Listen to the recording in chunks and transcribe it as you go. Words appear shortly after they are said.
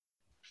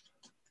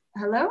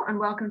Hello and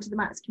welcome to the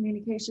Max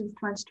Communications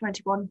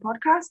 2021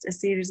 podcast, a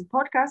series of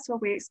podcasts where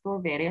we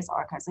explore various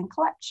archives and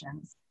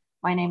collections.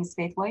 My name is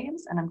Faith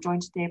Williams and I'm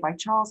joined today by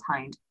Charles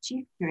Hind,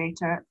 Chief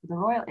Curator for the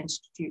Royal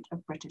Institute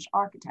of British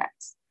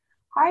Architects.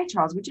 Hi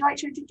Charles, would you like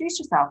to introduce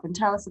yourself and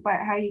tell us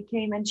about how you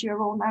came into your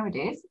role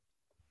nowadays?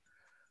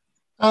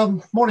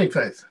 Morning,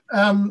 Faith.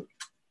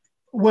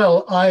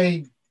 Well,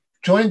 I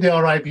joined the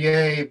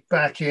RIBA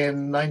back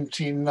in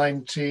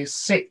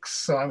 1996,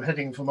 so I'm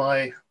heading for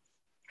my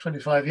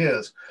 25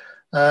 years.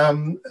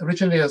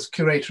 Originally as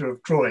curator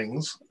of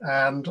drawings,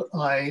 and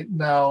I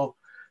now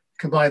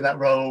combine that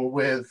role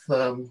with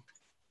that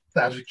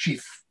of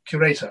chief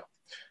curator,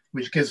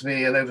 which gives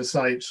me an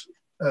oversight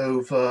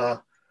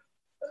over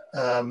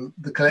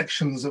the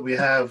collections that we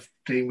have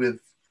dealing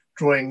with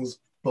drawings,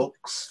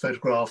 books,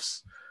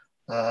 photographs,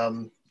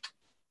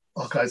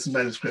 archives and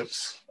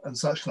manuscripts and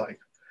such like.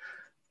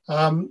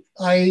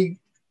 I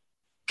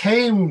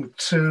came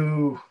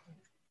to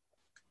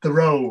the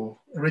role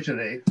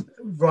originally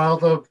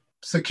rather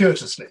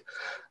circuitously.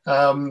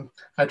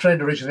 I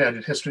trained originally, I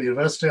did history at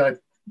university. I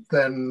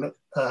then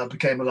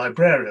became a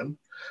librarian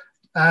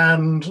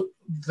and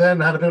then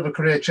had a bit of a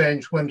career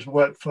change, went to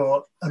work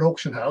for an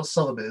auction house,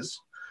 Sotheby's,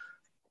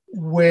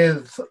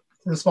 with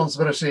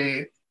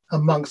responsibility,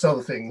 amongst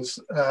other things,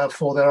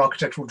 for their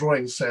architectural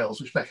drawing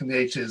sales, which back in the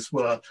 80s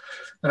were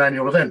an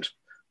annual event.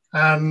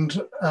 And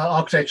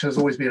architecture has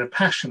always been a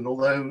passion,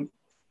 although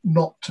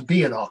not to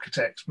be an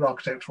architect, but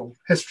architectural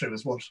history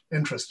was what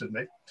interested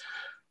me.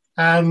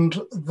 And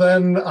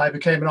then I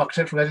became an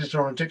architectural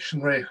editor on a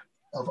dictionary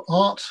of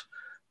art.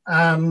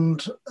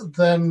 And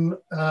then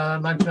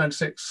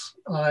 1996,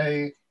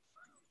 I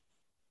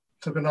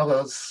took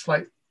another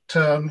slight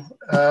turn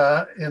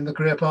in the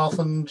career path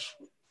and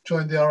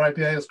joined the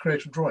RIBA as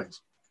curator of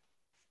drawings.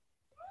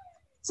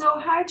 So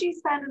how do you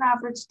spend an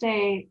average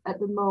day at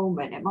the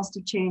moment? It must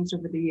have changed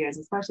over the years,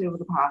 especially over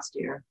the past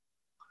year.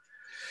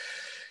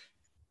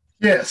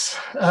 Yes,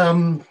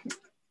 the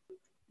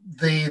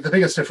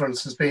biggest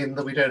difference has been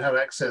that we don't have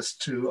access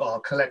to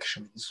our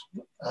collections,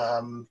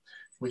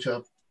 which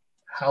are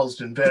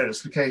housed in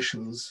various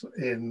locations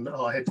in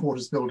our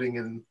headquarters building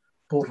in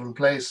Portland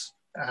Place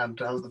and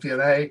down at the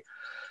V&A,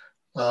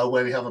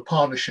 where we have a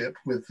partnership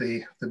with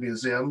the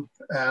museum,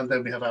 and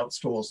then we have out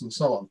stores and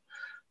so on.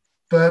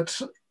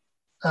 But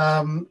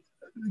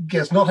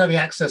yes, not having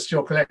access to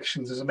your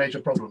collections is a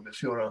major problem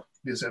if you're a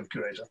museum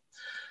curator.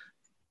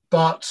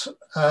 But,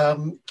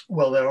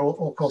 well, there are,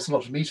 of course, a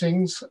lot of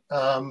meetings.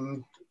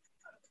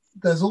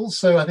 There's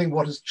also, I think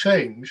what has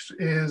changed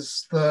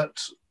is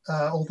that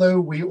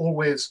although we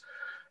always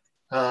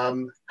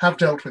have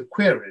dealt with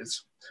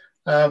queries,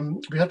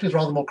 we have to be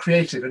rather more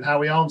creative in how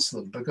we answer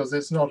them, because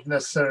it's not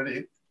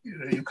necessarily,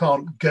 you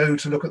can't go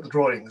to look at the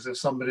drawings if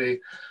somebody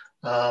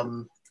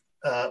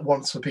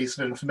wants a piece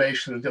of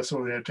information and just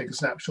sort of take a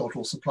snapshot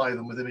or supply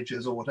them with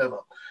images or whatever.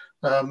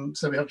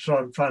 So we have to try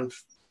and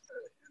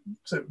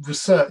so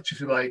research,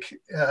 if you like,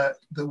 that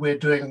we're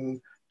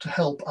doing to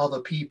help other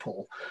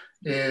people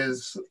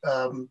is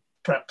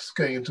perhaps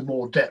going into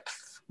more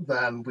depth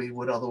than we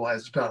would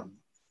otherwise have done.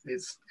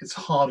 It's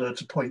harder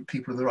to point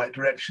people in the right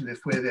direction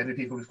if we're the only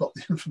people who've got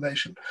the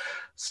information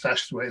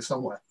stashed away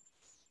somewhere.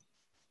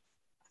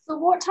 So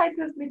what type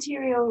of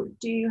material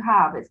do you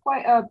have? It's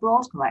quite a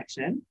broad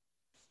collection.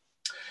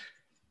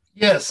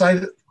 Yes,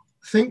 I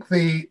think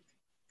the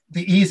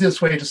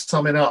easiest way to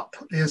sum it up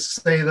is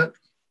to say that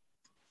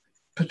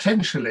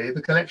potentially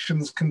the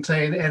collections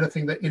contain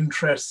anything that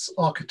interests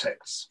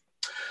architects.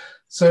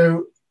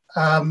 So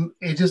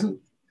it isn't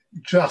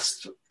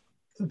just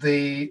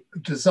the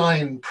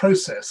design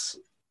process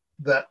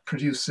that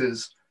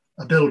produces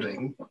a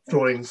building,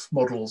 drawings,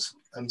 models,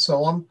 and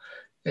so on,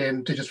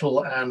 in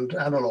digital and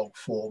analog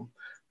form.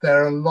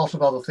 There are a lot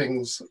of other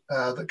things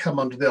that come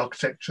under the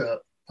architecture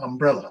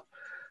umbrella.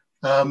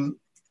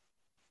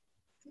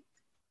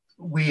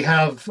 We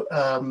have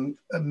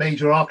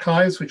major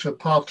archives, which are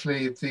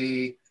partly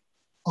the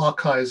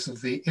archives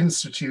of the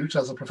Institute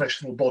as a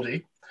professional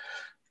body,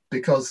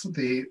 because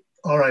the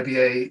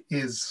RIBA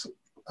is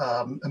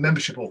a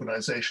membership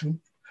organization.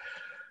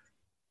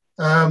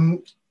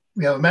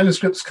 We have a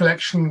manuscripts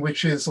collection,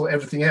 which is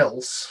everything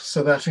else.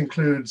 So that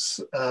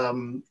includes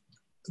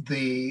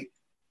the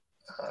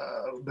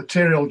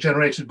material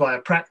generated by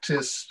a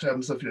practice in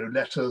terms of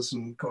letters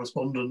and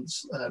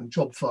correspondence and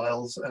job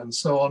files and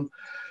so on.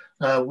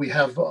 We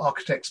have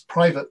architects'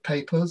 private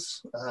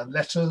papers,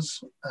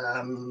 letters,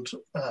 and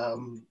I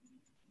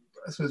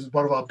suppose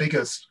one of our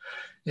biggest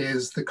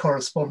is the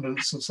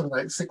correspondence of something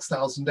like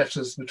 6,000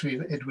 letters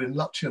between Edwin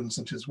Lutyens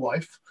and his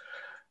wife.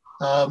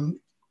 And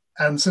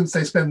since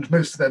they spend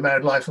most of their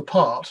married life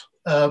apart,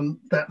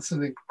 that's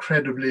an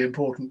incredibly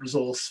important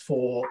resource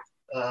for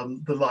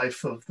the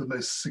life of the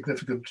most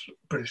significant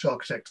British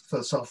architect of the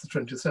first half of the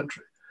 20th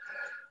century.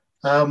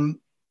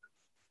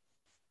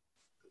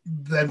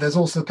 Then there's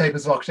also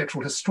papers of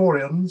architectural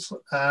historians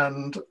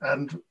and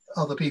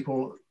other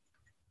people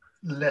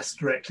less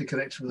directly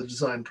connected with the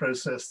design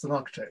process than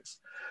architects.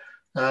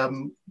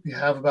 We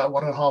have about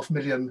 1.5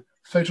 million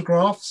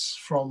photographs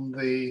from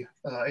the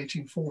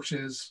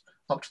 1840s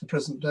up to the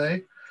present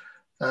day,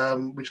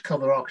 which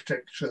cover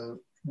architecture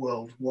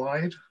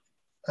worldwide,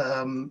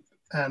 and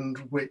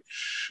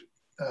which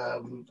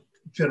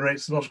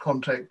generates a lot of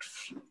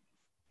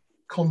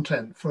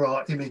content for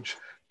our image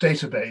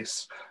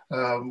database,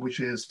 which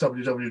is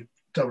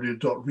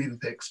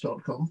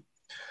www.readthepics.com.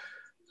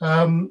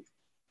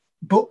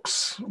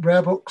 Books,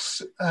 rare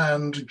books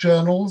and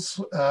journals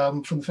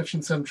from the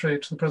 15th century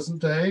to the present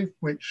day,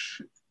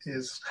 which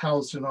is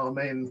housed in our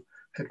main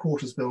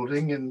headquarters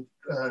building in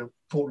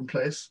Portland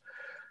Place.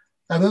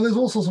 And then there's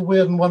all sorts of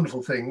weird and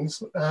wonderful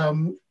things,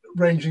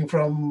 ranging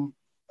from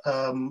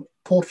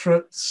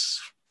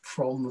portraits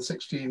from the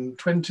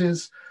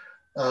 1620s,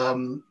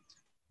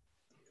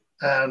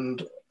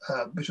 and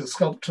which a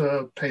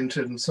sculptor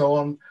painted and so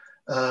on,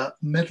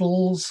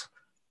 medals,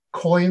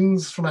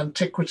 coins from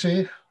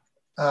antiquity.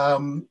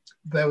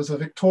 There was a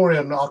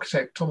Victorian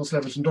architect, Thomas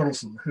Leverton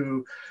Donaldson,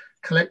 who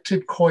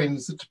collected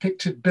coins that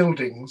depicted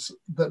buildings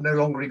that no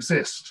longer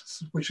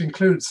exist, which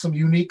includes some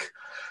unique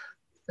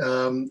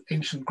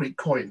ancient Greek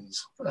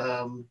coins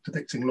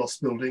depicting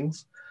lost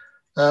buildings,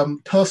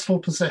 personal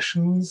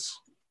possessions.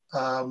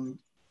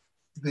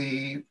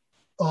 The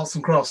arts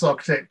and crafts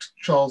architect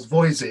Charles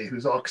Voysey,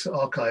 whose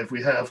archive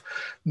we have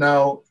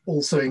now,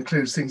 also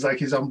includes things like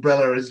his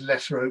umbrella, his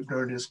letter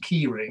opener, and his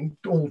key ring,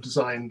 all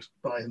designed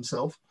by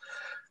himself.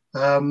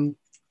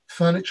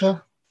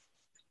 Furniture,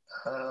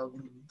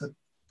 the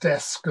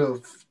desk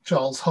of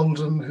Charles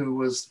Holden, who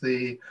was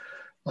the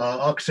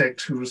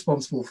architect who was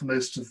responsible for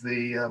most of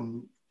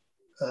the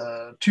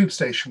tube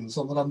stations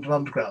on the London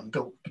Underground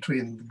built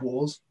between the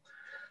wars,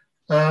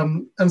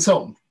 and so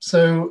on.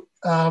 So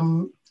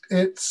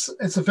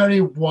it's a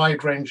very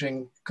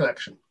wide-ranging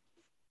collection.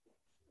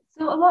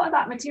 So a lot of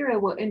that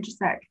material will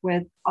intersect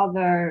with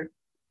other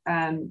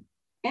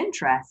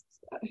interests.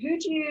 Who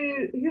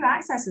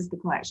accesses the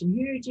collection?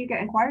 Who do you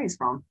get inquiries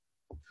from?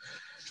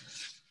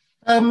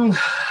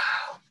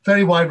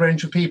 Very wide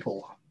range of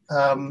people.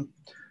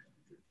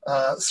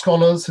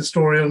 Scholars,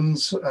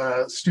 historians,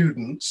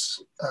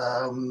 students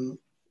are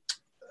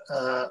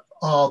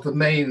the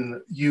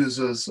main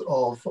users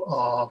of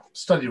our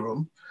study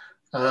room,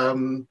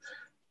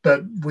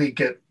 but we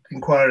get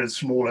inquiries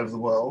from all over the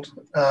world.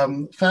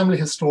 Family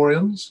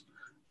historians,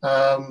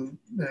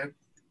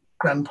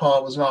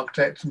 Grandpa was an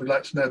architect and we'd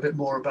like to know a bit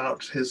more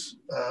about his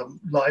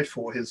life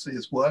or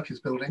his work, his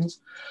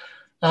buildings.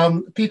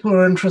 People who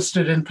are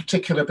interested in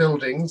particular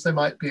buildings, they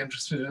might be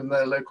interested in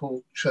their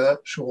local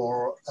church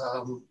or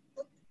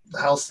the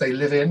house they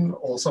live in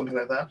or something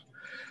like that.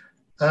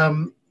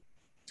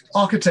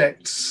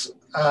 Architects,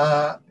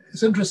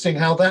 it's interesting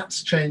how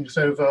that's changed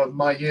over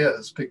my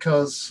years,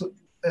 because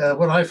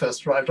when I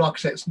first arrived,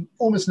 architects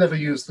almost never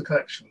used the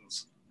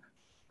collections.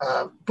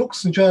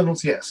 Books and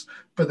journals, yes,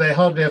 but they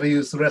hardly ever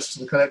use the rest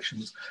of the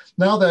collections.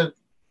 Now they're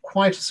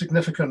quite a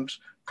significant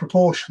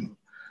proportion,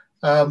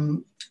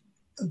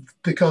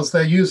 because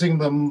they're using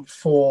them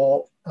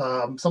for,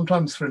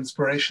 sometimes for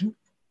inspiration.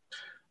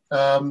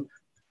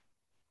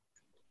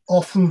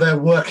 Often they're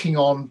working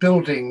on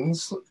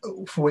buildings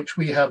for which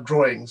we have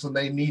drawings and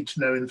they need to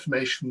know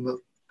information that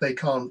they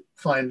can't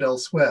find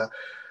elsewhere.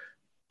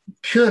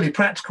 Purely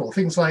practical,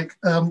 things like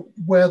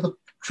where the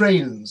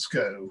drains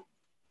go.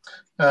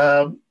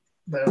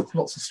 There are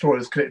lots of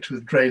stories connected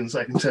with drains,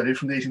 I can tell you,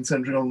 from the 18th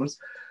century onwards.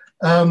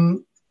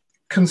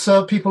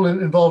 People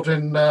involved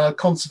in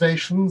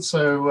conservation,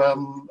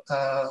 so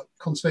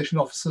conservation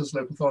officers,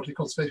 local authority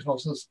conservation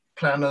officers,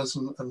 planners,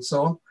 and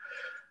so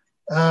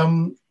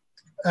on.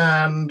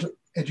 And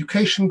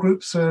education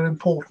groups are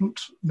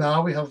important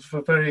now. We have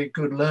a very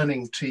good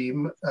learning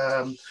team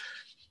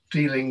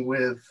dealing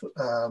with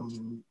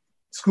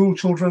school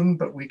children,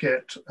 but we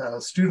get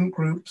student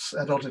groups,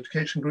 adult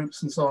education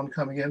groups, and so on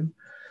coming in.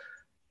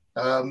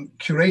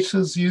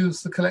 Curators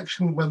use the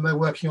collection when they're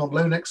working on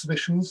loan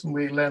exhibitions, and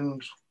we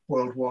lend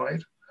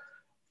worldwide.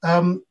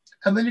 And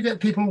then you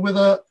get people with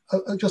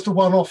just a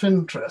one-off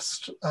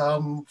interest.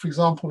 For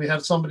example, we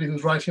had somebody who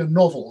was writing a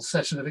novel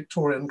set in a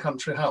Victorian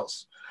country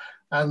house,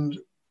 and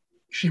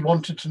she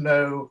wanted to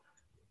know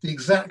the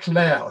exact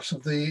layout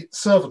of the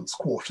servants'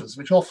 quarters,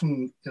 which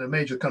often in a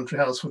major country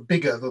house were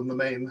bigger than the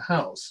main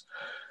house,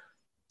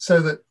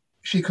 so that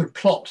she could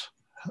plot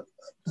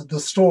the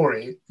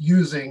story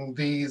using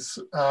these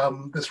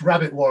this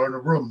rabbit warren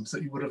of rooms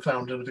that you would have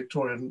found in a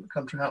Victorian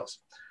country house.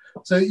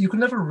 So you can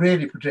never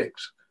really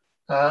predict.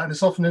 And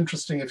it's often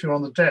interesting if you're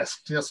on the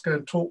desk to just go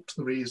and talk to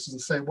the readers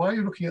and say, why are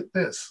you looking at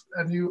this?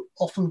 And you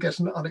often get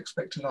an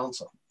unexpected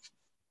answer.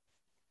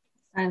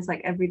 Sounds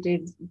like every day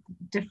is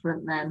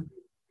different then.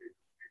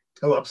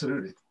 Oh,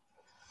 absolutely.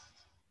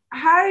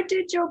 How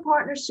did your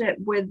partnership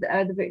with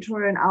the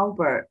Victoria and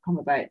Albert come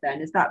about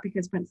then? Is that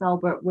because Prince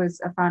Albert was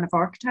a fan of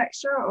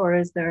architecture, or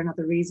is there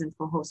another reason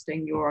for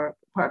hosting your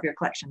part of your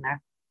collection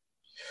there?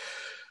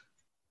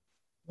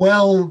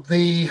 Well,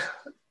 the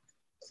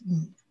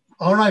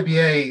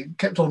RIBA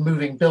kept on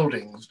moving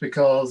buildings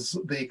because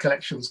the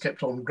collections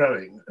kept on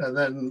growing. And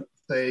then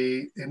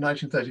in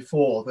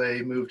 1934,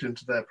 they moved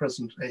into their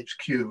present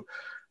HQ.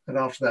 And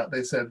after that,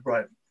 they said,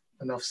 right,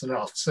 enough's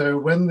enough. So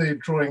when the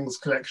drawings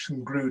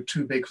collection grew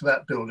too big for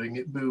that building,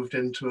 it moved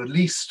into a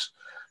leased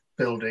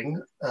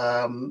building.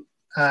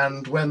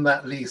 And when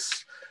that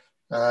lease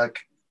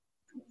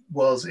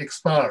was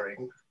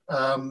expiring,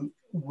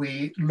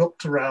 we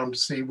looked around to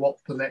see what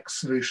the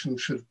next solution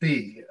should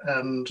be.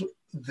 And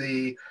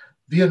the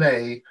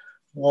V&A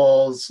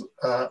was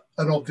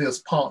an obvious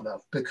partner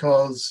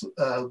because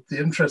the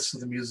interests of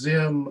the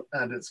museum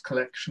and its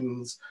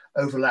collections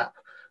overlap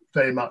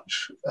very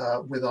much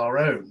with our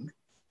own.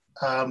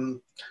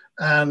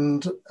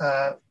 And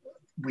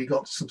we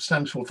got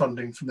substantial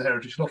funding from the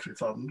Heritage Lottery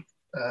Fund,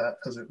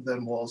 as it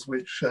then was,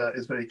 which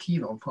is very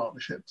keen on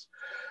partnerships.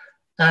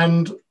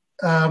 And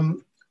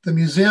the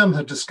museum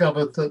had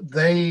discovered that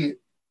they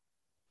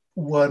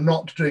were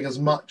not doing as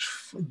much.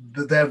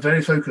 They're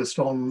very focused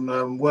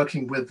on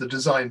working with the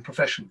design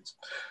professions.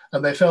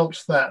 And they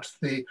felt that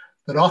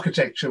that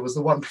architecture was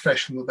the one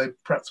profession that they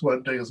perhaps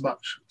weren't doing as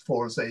much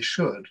for as they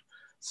should.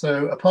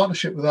 So a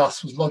partnership with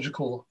us was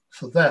logical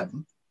for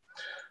them.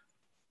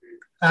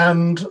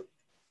 And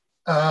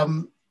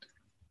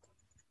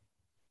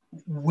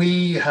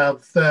we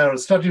have there a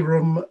study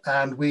room,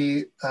 and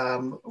we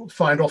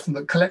find often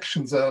that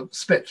collections are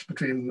split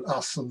between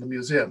us and the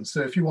museum.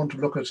 So if you want to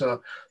look at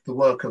the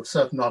work of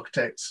certain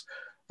architects,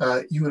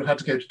 you would have had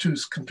to go to two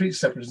complete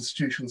separate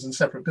institutions in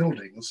separate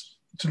buildings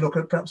to look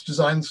at perhaps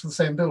designs for the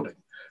same building.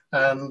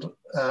 And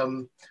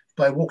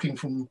by walking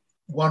from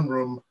one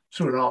room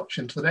through an arch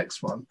into the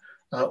next one,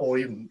 or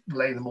even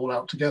laying them all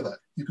out together,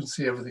 you can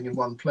see everything in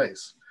one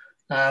place.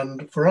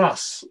 And for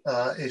us,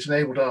 it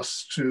enabled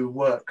us to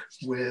work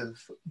with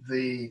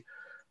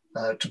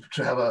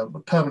to have a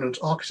permanent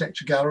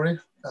architecture gallery,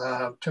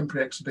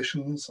 temporary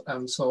exhibitions,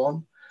 and so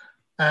on,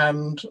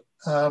 and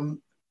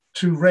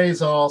to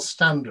raise our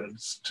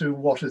standards to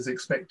what is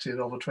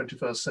expected of a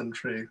 21st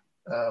century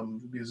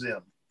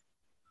museum.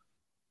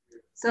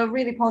 So a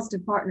really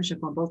positive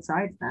partnership on both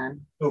sides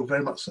then. Oh,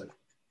 very much so.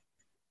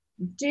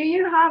 Do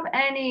you have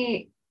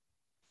any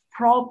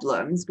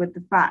problems with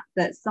the fact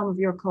that some of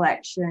your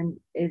collection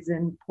is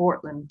in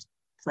Portland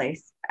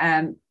Place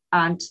and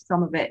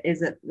some of it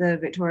is at the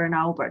Victoria and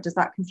Albert? Does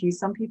that confuse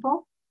some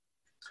people?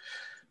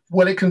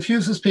 Well, it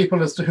confuses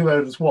people as to who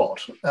owns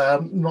what.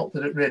 Not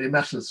that it really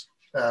matters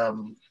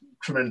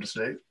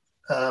tremendously,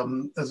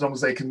 as long as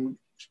they can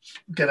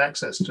get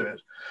access to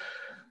it.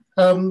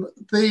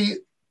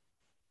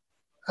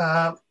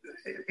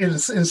 In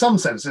some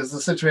senses,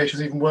 the situation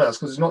is even worse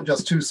because it's not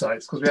just two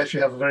sites, because we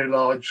actually have a very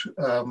large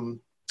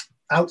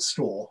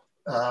outstore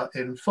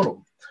in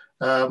Fulham,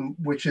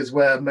 which is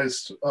where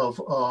most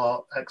of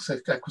our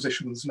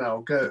acquisitions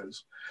now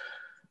goes.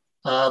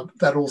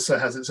 That also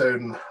has its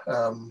own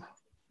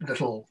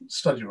little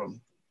study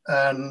room.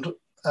 And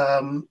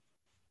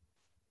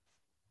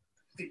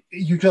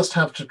you just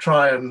have to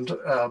try and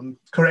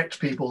correct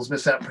people's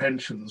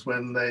misapprehensions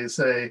when they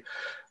say,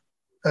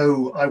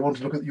 oh, I want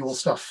to look at your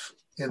stuff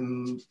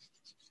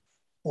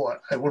or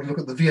I want to look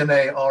at the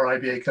V&A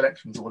RIBA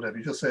collections or whatever.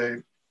 You just say,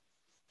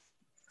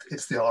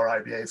 it's the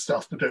RIBA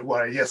stuff, but don't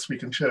worry, yes, we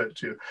can show it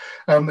to you.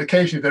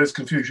 Occasionally there is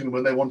confusion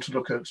when they want to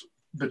look at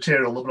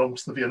material that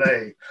belongs to the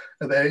V&A,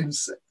 and they're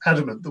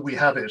adamant that we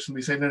have it, and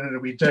we say, no,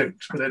 we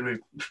don't. But anyway,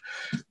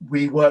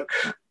 we work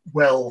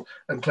well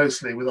and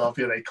closely with our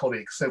V&A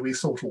colleagues, so we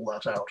sort all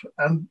that out.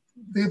 And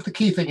the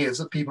key thing is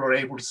that people are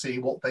able to see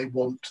what they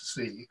want to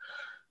see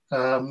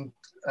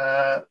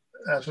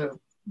at an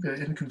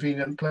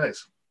inconvenient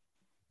place.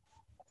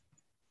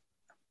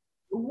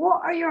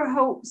 What are your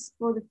hopes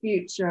for the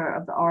future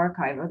of the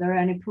archive? Are there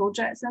any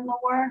projects in the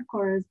work,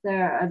 or is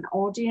there an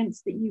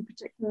audience that you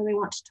particularly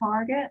want to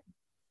target?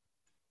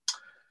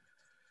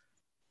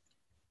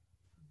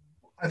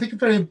 I think a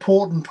very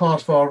important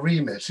part of our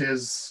remit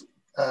is,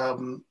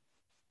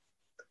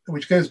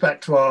 which goes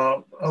back to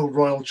our old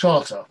Royal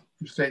Charter,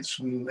 which dates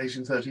from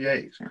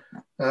 1838,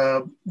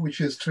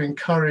 which is to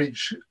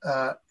encourage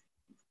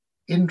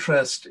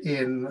interest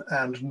in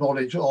and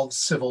knowledge of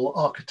civil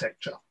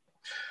architecture.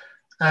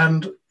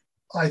 And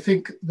I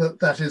think that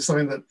that is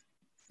something that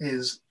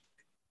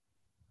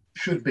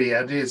should be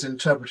and is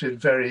interpreted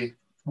very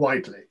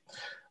widely.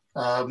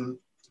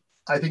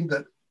 I think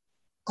that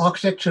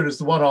architecture is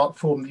the one art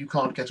form that you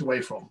can't get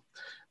away from.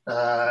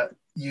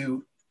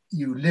 You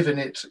live in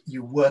it,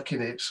 you work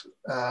in it,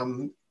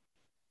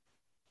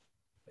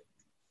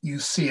 you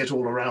see it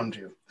all around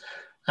you.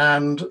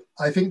 And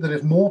I think that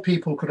if more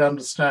people could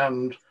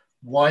understand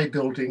why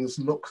buildings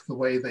look the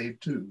way they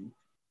do,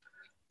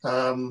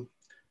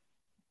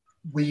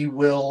 we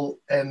will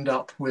end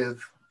up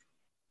with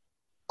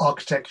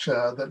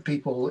architecture that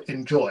people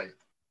enjoy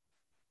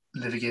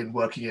living in,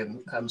 working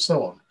in, and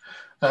so on.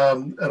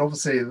 And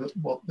obviously,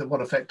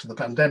 one effect of the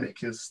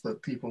pandemic is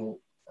that people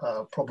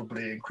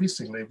probably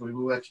increasingly will be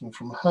working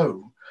from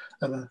home,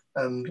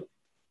 and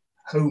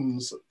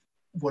homes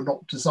were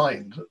not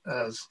designed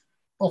as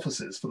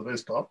offices for the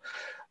most part.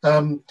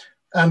 And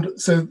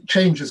so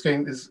change is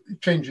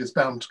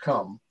bound to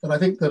come. But I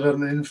think that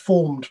an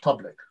informed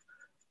public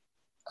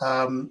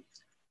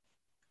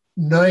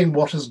knowing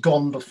what has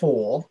gone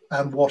before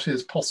and what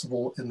is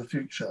possible in the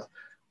future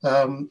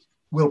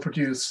will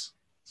produce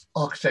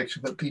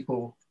architecture that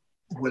people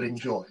will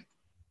enjoy.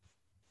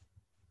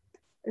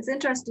 It's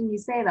interesting you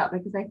say that,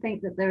 because I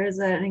think that there is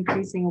an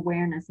increasing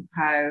awareness of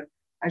how,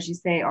 as you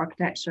say,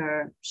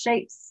 architecture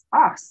shapes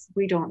us.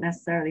 We don't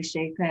necessarily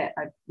shape it.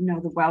 I know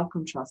the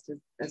Wellcome Trust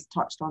has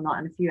touched on that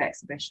in a few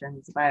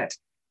exhibitions about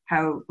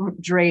how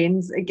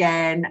drains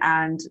again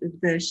and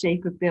the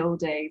shape of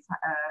buildings,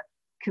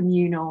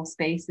 communal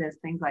spaces,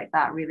 things like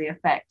that really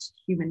affect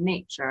human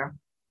nature.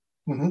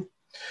 Mm-hmm.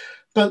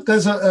 But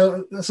there's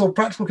a sort of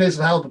practical case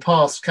of how the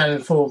past can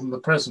inform the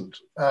present.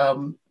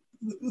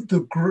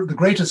 The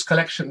greatest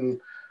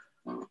collection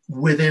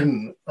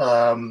within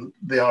the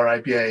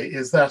RIBA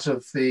is that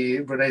of the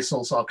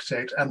Renaissance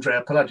architect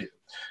Andrea Palladio,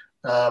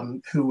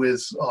 who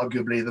is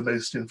arguably the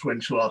most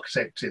influential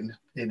architect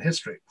in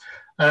history.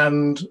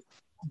 And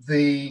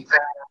we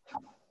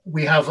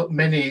have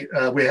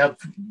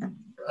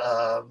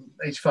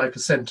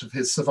 85% of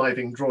his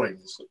surviving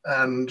drawings,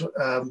 and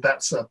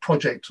that's a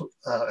project,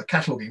 a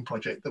cataloguing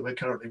project that we're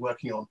currently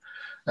working on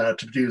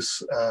to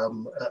produce a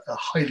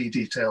highly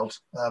detailed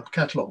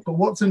catalogue. But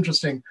what's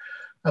interesting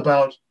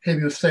about him,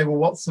 you say, well,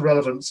 what's the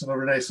relevance of a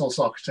Renaissance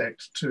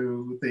architect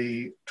to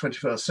the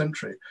 21st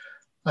century?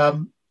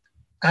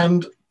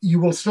 And you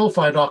will still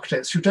find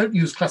architects who don't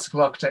use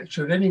classical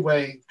architecture in any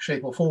way,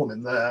 shape or form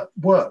in their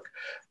work,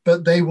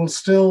 but they will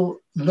still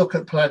look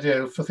at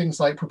Palladio for things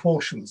like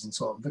proportions and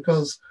so on,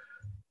 because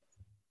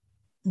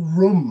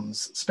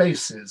rooms,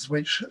 spaces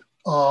which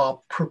are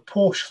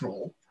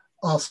proportional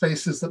are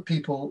spaces that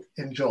people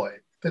enjoy.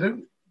 They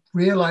don't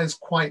realize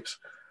quite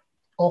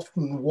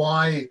often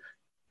why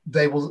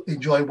they will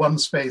enjoy one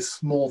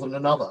space more than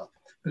another.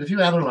 But if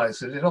you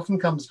analyze it, it often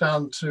comes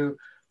down to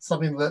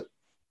something that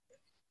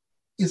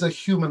is a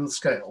human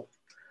scale,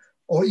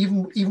 or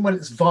even when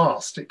it's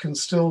vast, it can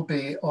still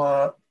be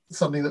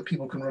something that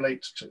people can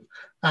relate to.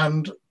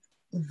 And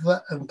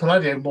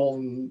Palladio, more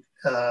than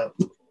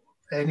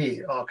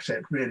any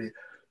architect really,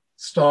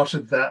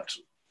 started that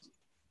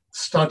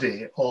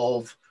study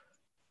of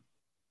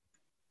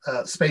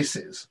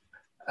spaces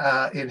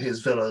in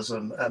his villas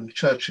and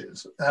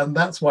churches. And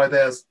that's why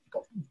they're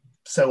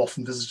so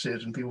often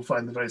visited and people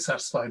find them very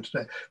satisfying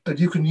today. But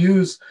you can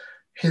use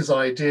his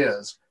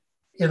ideas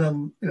in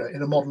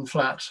a modern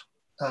flat,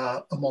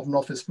 a modern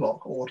office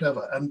block or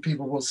whatever, and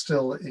people will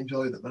still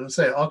enjoy them. And I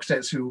say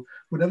architects who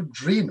would never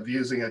dream of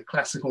using a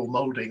classical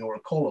molding or a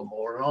column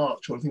or an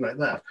arch or anything like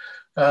that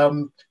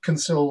can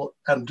still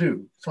and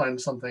do find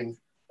something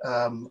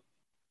from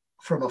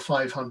a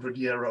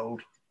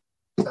 500-year-old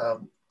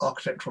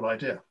architectural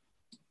idea.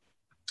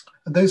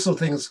 And those sort of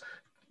things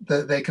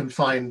that they can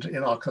find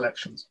in our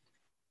collections.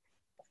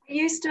 Are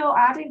you still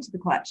adding to the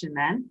collection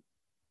then?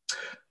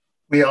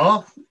 We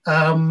are.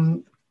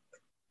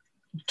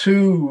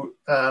 Two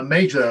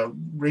major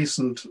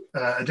recent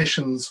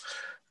additions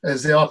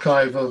is the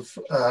archive of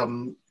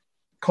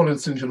Colin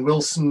St. John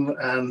Wilson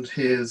and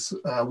his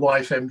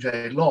wife,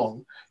 MJ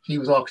Long. He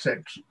was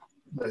architect,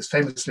 most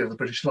famously, of the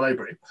British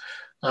Library.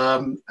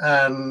 And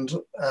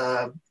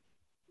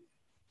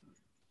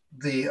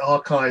the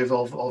archive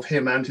of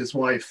him and his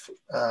wife,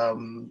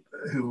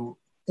 who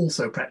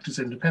also practice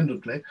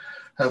independently,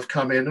 have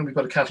come in, and we've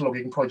got a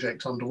cataloguing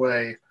project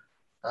underway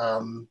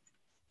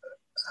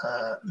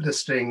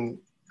listing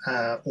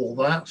all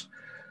that.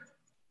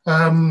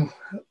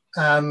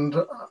 And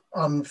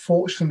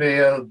unfortunately,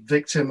 a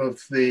victim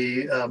of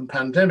the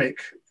pandemic,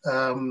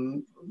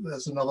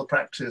 there's another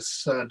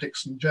practice,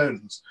 Dixon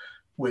Jones,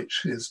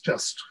 which is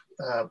just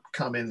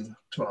come in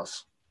to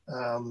us.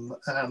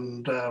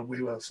 And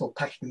we were sort of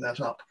packing that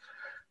up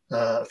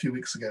a few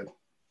weeks ago.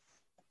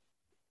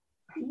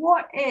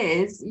 What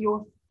is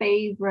your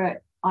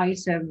favorite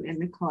item in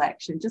the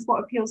collection? Just what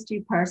appeals to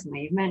you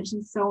personally? You've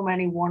mentioned so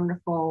many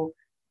wonderful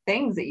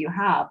things that you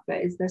have,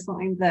 but is there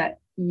something that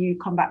you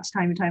come back to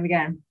time and time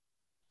again?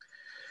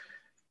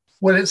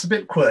 Well, it's a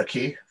bit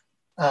quirky,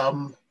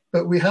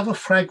 but we have a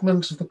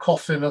fragment of the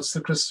coffin of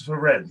Sir Christopher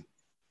Wren,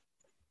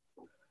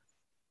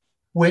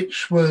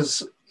 which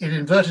was, in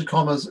inverted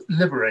commas,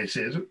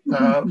 liberated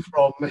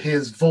from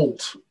his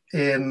vault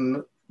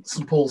in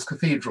St. Paul's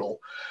Cathedral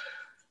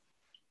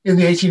in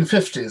the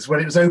 1850s, when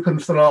it was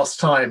opened for the last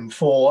time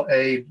for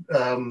a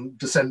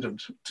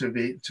descendant to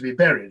be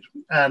buried.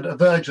 And a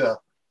verger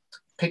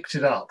picked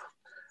it up,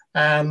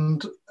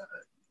 and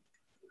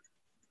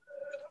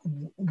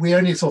we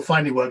only sort of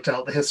finally worked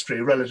out the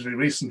history relatively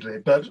recently,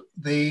 but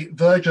the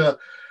verger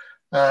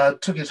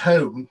took it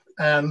home,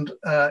 and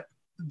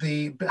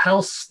the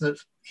house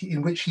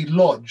in which he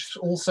lodged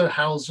also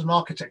housed an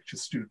architecture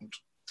student.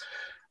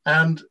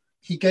 And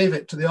he gave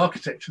it to the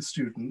architecture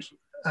student,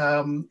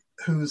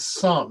 whose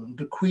son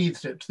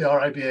bequeathed it to the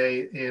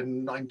RIBA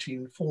in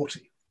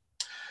 1940.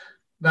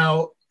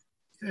 Now,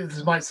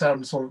 this might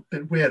sound sort of a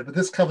bit weird, but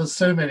this covers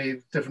so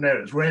many different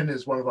areas. Wren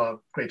is one of our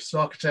greatest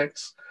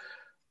architects.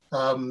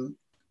 The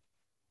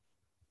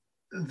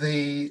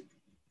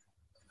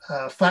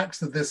fact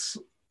that this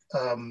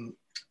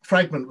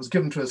fragment was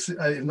given to us in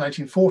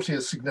 1940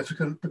 is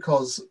significant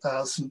because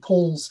St.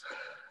 Paul's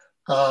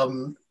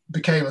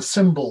became a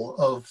symbol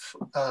of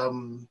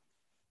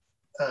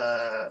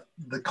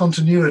the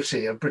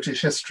continuity of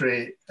British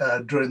history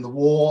during the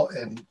war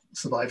in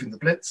surviving the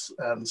Blitz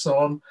and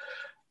so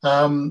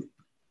on.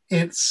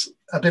 It's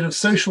a bit of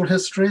social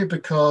history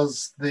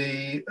because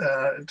it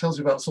tells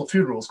you about sort of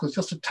funerals, because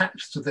just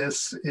attached to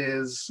this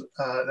is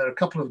there are a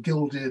couple of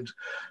gilded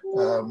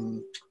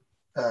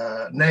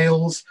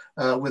nails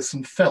with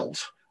some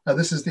felt.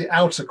 This is the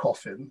outer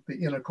coffin.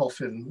 The inner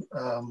coffin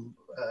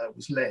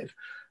was lead.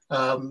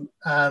 But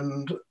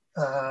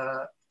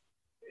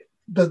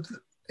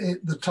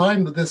the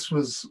time that this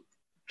was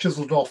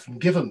chiseled off and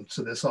given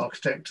to this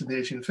architect in the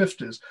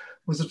 1850s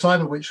was a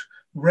time at which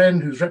Wren,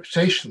 whose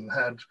reputation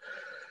had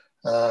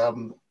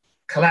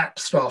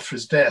collapsed after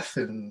his death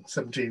in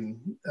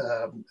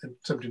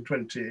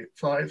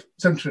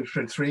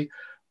 1723,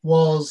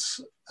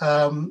 was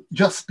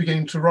just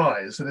beginning to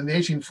rise. And in the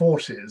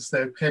 1840s,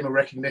 there came a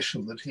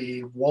recognition that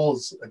he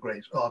was a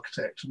great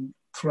architect. And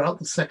throughout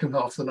the second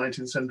half of the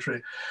 19th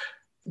century,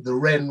 the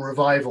Wren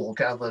revival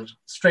gathered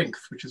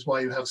strength, which is why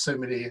you have so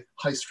many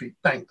high street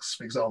banks,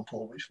 for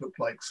example, which look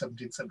like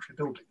 17th century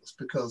buildings,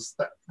 because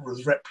that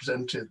was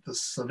represented the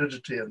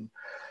solidity and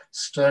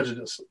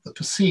sturdiness, the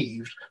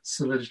perceived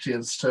solidity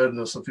and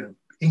sturdiness of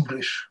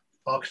English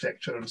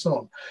architecture and so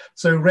on.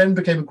 So Wren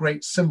became a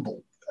great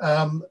symbol.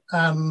 You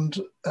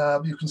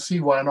can see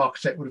why an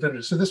architect would have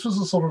entered. So this was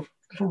a sort of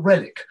little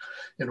relic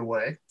in a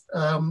way.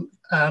 I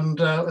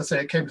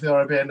say it came to the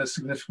RIBA in a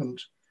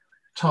significant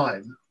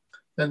time,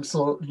 then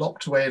sort of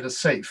locked away in a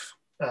safe.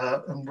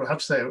 And I have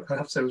to say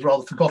it was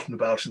rather forgotten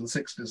about in the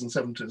 60s and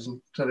 70s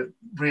until it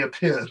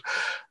reappeared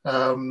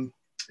in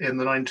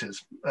the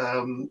 90s.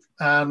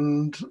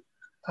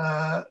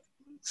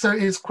 So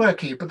it's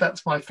quirky, but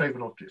that's my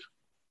favorite object.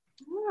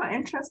 Oh,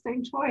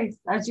 interesting choice.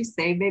 As you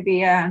say,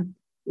 maybe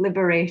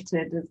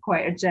liberated is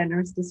quite a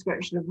generous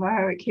description of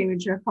how it came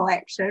into your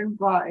collection,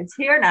 but it's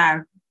here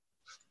now.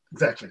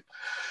 Exactly.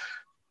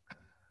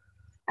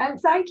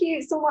 And thank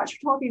you so much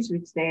for talking to me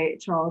today,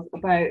 Charles,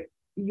 about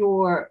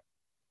your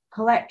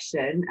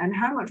collection and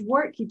how much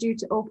work you do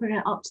to open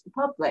it up to the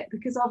public,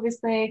 because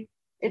obviously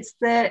it's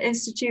the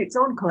Institute's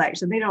own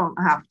collection. They don't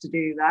have to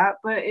do that,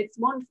 but it's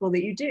wonderful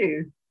that you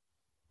do.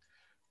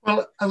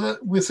 Well, as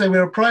we say,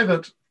 we're a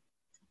private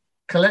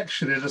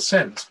collection in a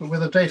sense, but we're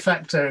the de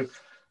facto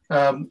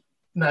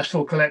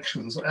national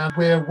collections, and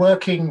we're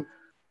working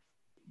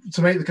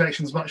to make the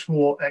collections much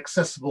more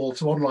accessible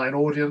to online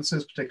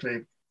audiences,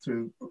 particularly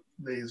through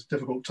these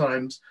difficult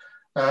times,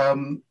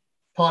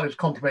 partly to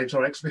complement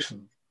our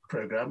exhibition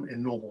program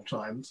in normal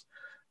times.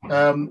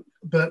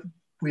 But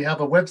we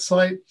have a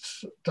website,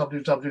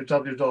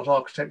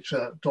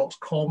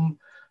 www.architecture.com,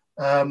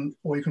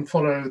 or you can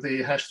follow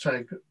the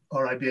hashtag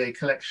RIBA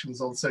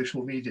collections on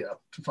social media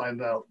to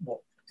find out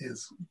what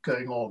is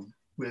going on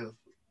with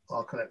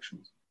our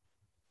collections.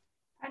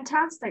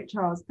 Fantastic,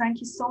 Charles. Thank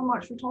you so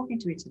much for talking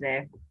to me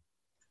today.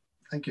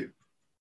 Thank you.